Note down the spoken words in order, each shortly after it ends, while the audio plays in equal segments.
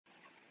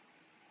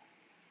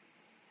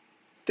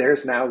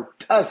There's now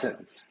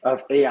dozens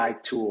of AI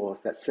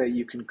tools that say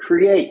you can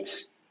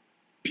create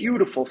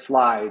beautiful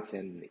slides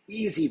and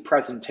easy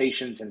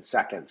presentations in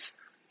seconds.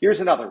 Here's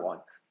another one.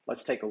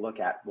 Let's take a look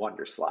at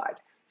Wonderslide.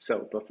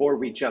 So before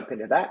we jump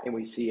into that and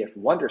we see if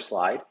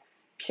Wonderslide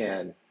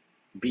can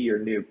be your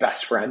new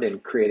best friend in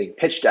creating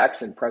pitch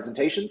decks and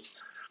presentations,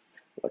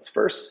 let's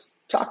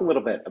first talk a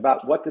little bit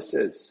about what this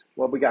is,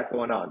 what we got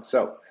going on.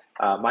 So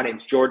my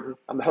name's Jordan.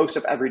 I'm the host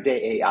of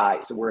Everyday AI.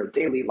 So we're a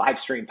daily live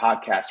stream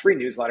podcast, free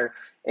newsletter,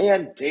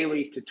 and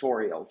daily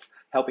tutorials,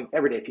 helping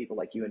everyday people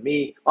like you and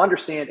me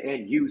understand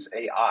and use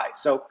AI.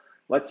 So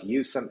let's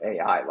use some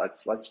AI.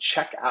 Let's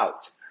check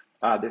out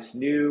this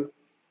new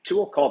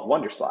tool called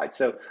Wonderslide.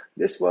 So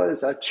this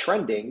was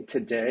trending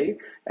today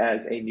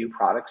as a new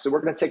product. So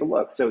we're going to take a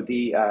look. So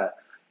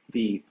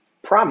the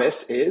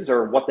promise is,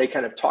 or what they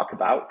kind of talk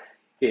about,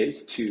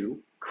 is to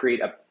create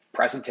a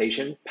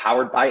presentation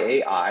powered by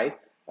AI.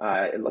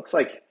 It looks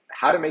like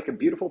how to make a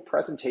beautiful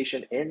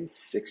presentation in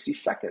 60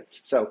 seconds.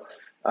 So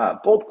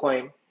bold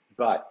claim,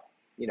 but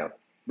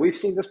we've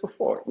seen this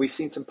before. We've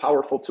seen some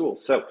powerful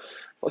tools. So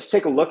let's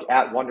take a look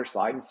at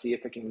Wonderslide and see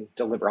if it can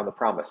deliver on the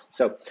promise.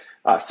 So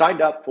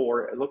signed up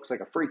for, it looks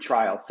like a free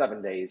trial,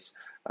 7 days.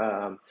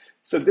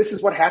 So this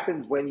is what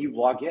happens when you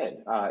log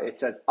in. It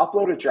says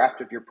upload a draft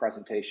of your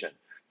presentation.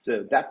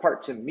 So that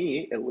part to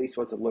me, at least,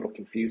 was a little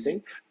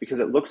confusing because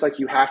it looks like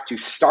you have to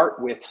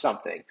start with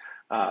something.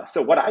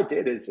 So what I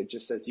did is it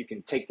just says you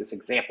can take this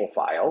example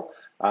file.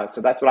 So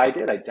that's what I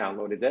did. I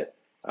downloaded it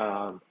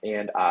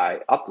and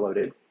I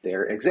uploaded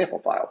their example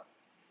file.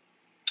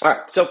 All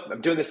right, so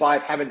I'm doing this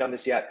live, haven't done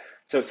this yet.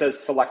 So it says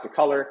select a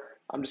color.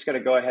 I'm just gonna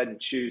go ahead and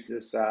choose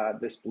this,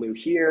 this blue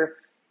here.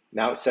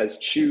 Now it says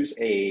choose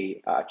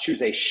a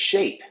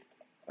shape.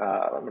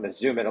 I'm gonna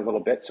zoom in a little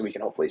bit so we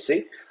can hopefully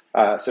see.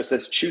 So it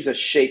says choose a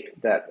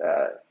shape that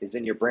is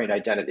in your brand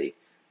identity.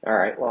 All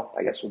right, well,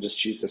 I guess we'll just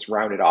choose this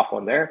rounded off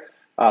one there.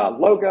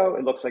 Logo,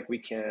 it looks like we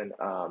can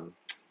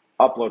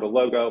upload a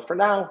logo. For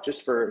now,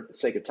 just for the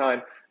sake of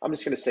time, I'm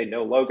just gonna say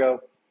no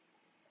logo.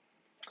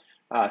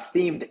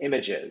 Themed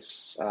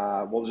images,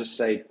 we'll just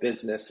say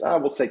business,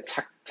 we'll say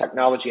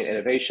technology and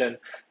innovation, and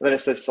then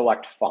it says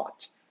select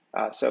font.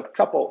 So a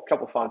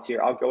couple fonts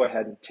here. I'll go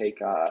ahead and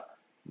take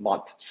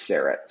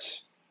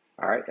Montserrat.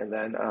 All right, and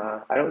then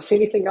I don't see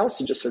anything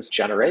else. It just says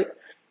generate.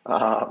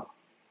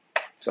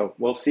 So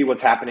we'll see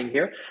what's happening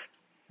here.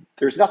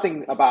 There's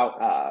nothing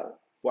about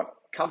what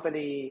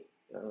company,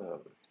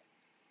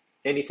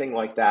 anything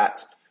like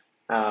that.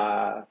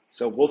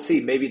 So we'll see.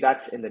 Maybe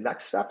that's in the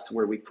next steps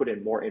where we put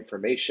in more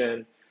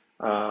information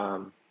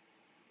about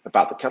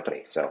the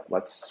company. So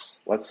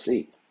let's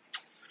see.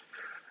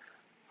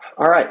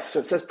 All right, so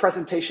it says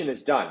presentation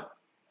is done.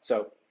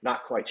 So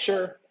not quite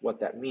sure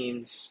what that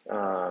means.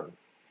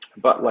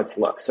 But let's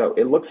look. So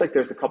it looks like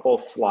there's a couple of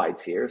slides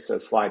here. So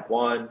slide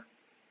 1,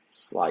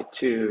 slide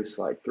 2,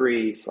 slide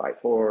 3, slide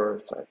 4,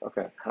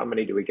 okay, how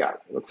many do we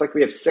got? It looks like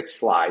we have 6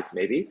 slides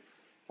maybe.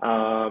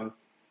 And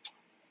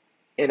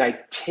I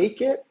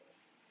take it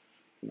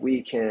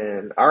we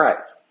can, all right.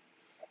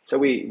 So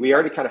we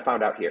already kind of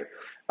found out here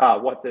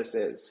what this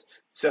is.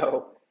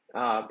 So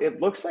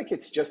it looks like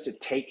it's just to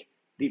take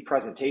the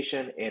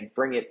presentation and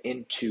bring it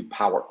into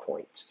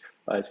PowerPoint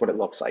is what it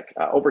looks like.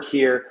 Over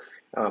here,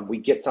 we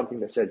get something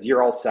that says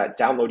you're all set,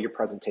 download your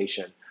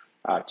presentation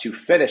to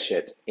finish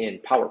it in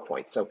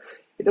PowerPoint. So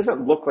it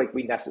doesn't look like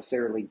we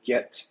necessarily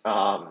get,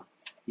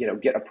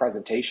 get a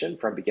presentation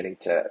from beginning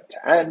to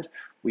end.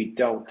 We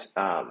don't,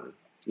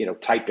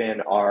 type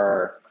in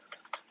our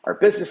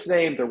business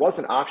name. There was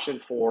an option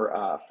for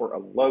a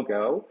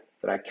logo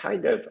that I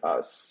kind of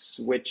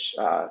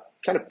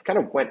kind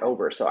of went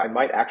over. So I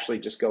might actually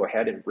just go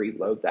ahead and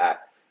reload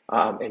that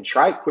and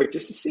try it quick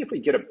just to see if we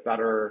get a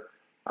better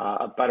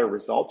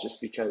result. Just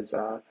because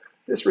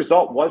this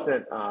result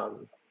wasn't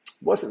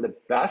the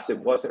best. It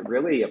wasn't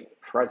really a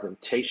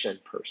presentation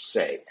per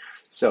se.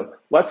 So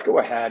let's go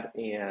ahead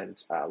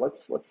and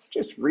let's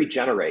just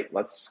regenerate.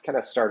 Let's kind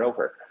of start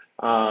over.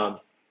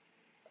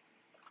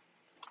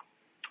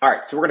 All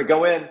right, so we're going to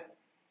go in.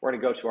 We're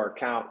going to go to our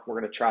account.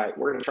 We're going to try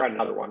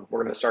another one.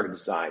 We're going to start a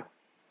design.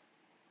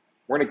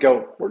 We're going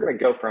to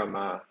go from.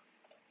 All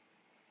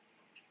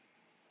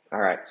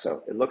right,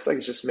 so it looks like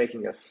it's just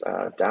making us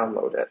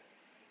download it.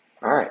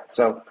 All right,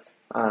 so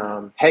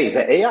hey,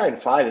 the AI in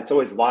 5, it's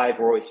always live.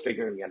 We're always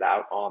figuring it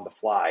out on the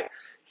fly.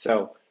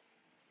 So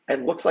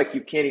it looks like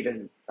you can't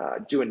even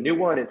do a new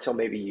one until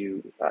maybe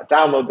you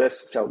download this.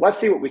 So let's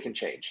see what we can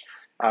change.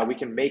 We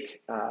can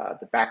make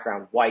the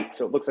background white.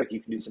 So it looks like you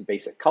can do some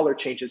basic color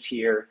changes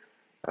here.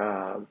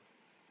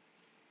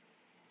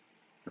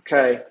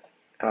 Okay,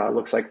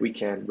 looks like we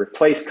can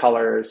replace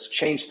colors,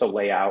 change the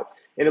layout.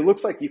 And it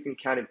looks like you can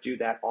kind of do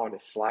that on a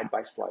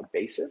slide-by-slide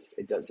basis.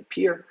 It does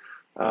appear.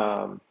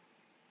 All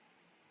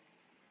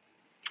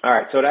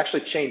right, so it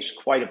actually changed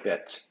quite a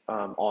bit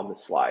on the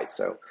slide.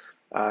 So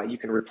you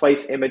can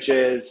replace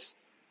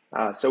images.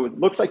 So it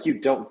looks like you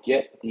don't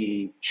get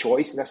the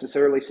choice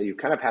necessarily. So you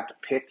kind of have to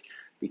pick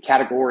the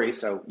category.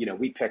 So,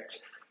 we picked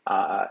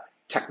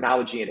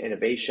technology and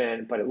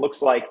innovation, but it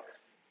looks like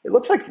It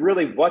looks like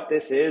really what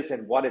this is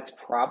and what it's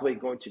probably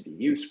going to be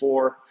used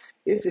for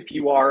is if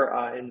you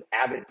are an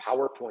avid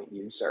PowerPoint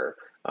user,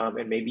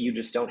 and maybe you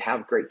just don't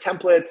have great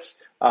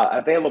templates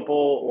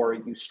available, or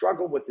you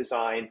struggle with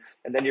design,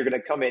 and then you're going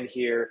to come in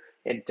here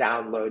and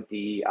download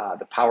the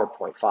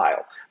PowerPoint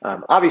file.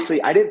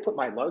 Obviously, I didn't put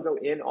my logo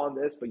in on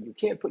this, but you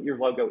can put your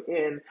logo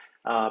in.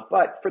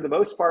 But for the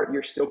most part,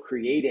 you're still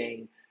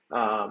creating,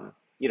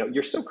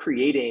 you're still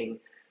creating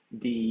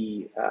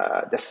the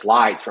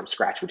slides from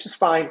scratch, which is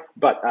fine.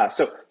 But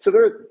so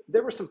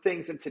there were some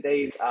things in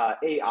today's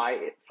AI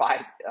in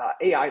 5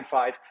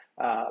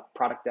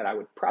 product that I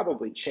would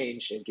probably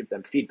change and give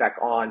them feedback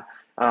on.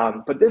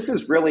 But this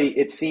is really,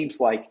 it seems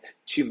like,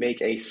 to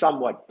make a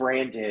somewhat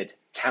branded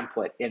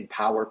template in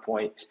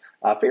PowerPoint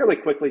fairly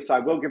quickly. So I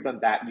will give them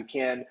that. You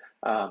can,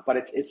 but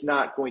it's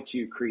not going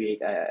to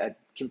create a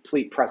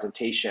complete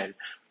presentation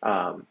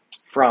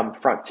from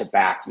front to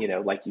back,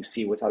 like you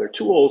see with other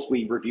tools.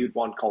 We reviewed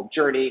one called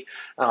Journey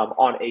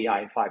on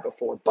AI in 5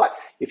 before. But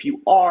if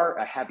you are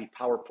a heavy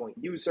PowerPoint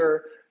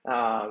user,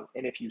 and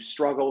if you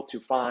struggle to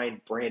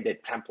find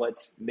branded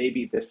templates,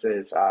 maybe this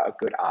is a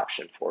good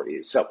option for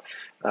you. So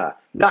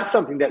not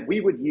something that we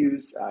would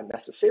use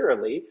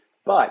necessarily,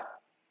 but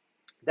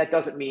that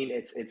doesn't mean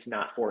it's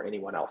not for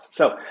anyone else.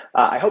 So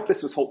I hope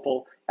this was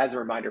helpful. As a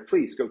reminder,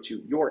 please go to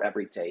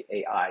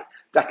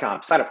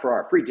youreverydayai.com. Sign up for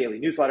our free daily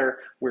newsletter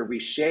where we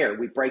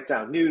break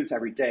down news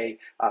every day.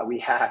 We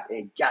have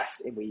a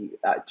guest and we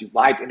do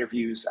live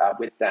interviews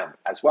with them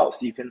as well.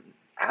 So you can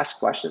ask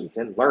questions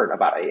and learn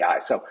about AI.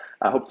 So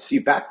I hope to see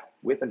you back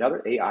with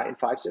another AI in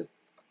 5 soon.